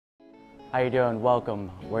How you doing? Welcome.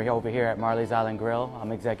 We're over here at Marley's Island Grill.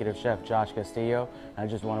 I'm Executive Chef Josh Castillo, and I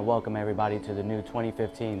just want to welcome everybody to the new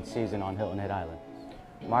 2015 season on Hilton Head Island.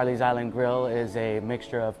 Marley's Island Grill is a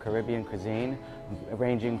mixture of Caribbean cuisine,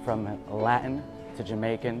 ranging from Latin to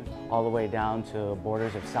Jamaican, all the way down to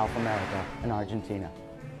borders of South America and Argentina.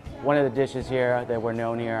 One of the dishes here that we're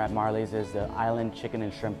known here at Marley's is the Island Chicken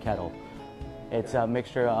and Shrimp Kettle. It's a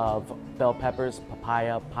mixture of bell peppers,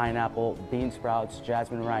 papaya, pineapple, bean sprouts,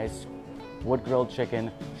 jasmine rice, wood-grilled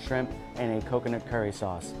chicken, shrimp, and a coconut curry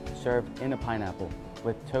sauce, served in a pineapple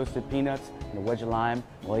with toasted peanuts and a wedge of lime.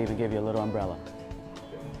 We'll even give you a little umbrella.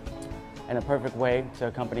 And a perfect way to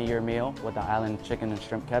accompany your meal with the Island Chicken and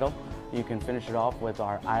Shrimp Kettle, you can finish it off with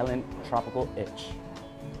our Island Tropical Itch.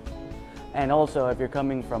 And also, if you're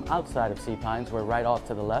coming from outside of Sea Pines, we're right off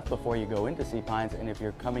to the left before you go into Sea Pines. And if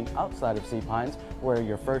you're coming outside of Sea Pines, we're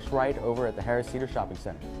your first right over at the Harris Teeter Shopping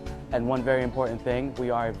Center. And one very important thing,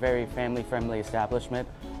 we are a very family-friendly establishment,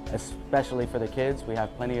 especially for the kids. We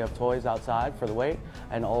have plenty of toys outside for the wait.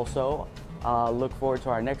 And also, look forward to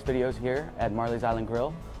our next videos here at Marley's Island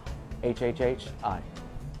Grill. HHHI.